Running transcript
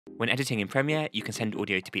When editing in Premiere, you can send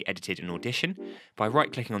audio to be edited in Audition by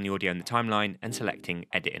right-clicking on the audio in the timeline and selecting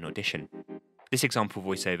Edit in Audition. This example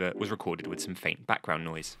voiceover was recorded with some faint background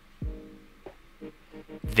noise.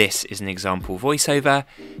 This is an example voiceover.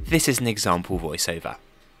 This is an example voiceover.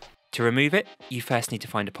 To remove it, you first need to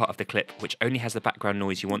find a part of the clip which only has the background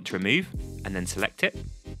noise you want to remove, and then select it.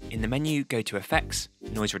 In the menu, go to Effects,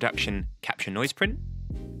 Noise Reduction, Capture Noise Print.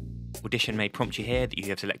 Audition may prompt you here that you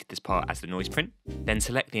have selected this part as the noise print. Then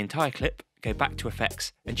select the entire clip, go back to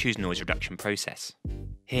Effects and choose Noise Reduction Process.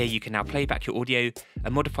 Here you can now play back your audio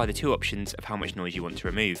and modify the two options of how much noise you want to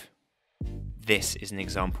remove. This is an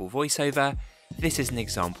example voiceover. This is an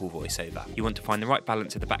example voiceover. You want to find the right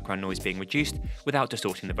balance of the background noise being reduced without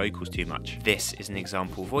distorting the vocals too much. This is an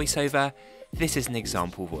example voiceover. This is an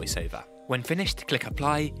example voiceover. When finished, click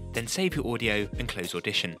Apply, then save your audio and close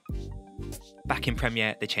Audition. Back in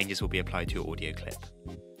Premiere, the changes will be applied to your audio clip.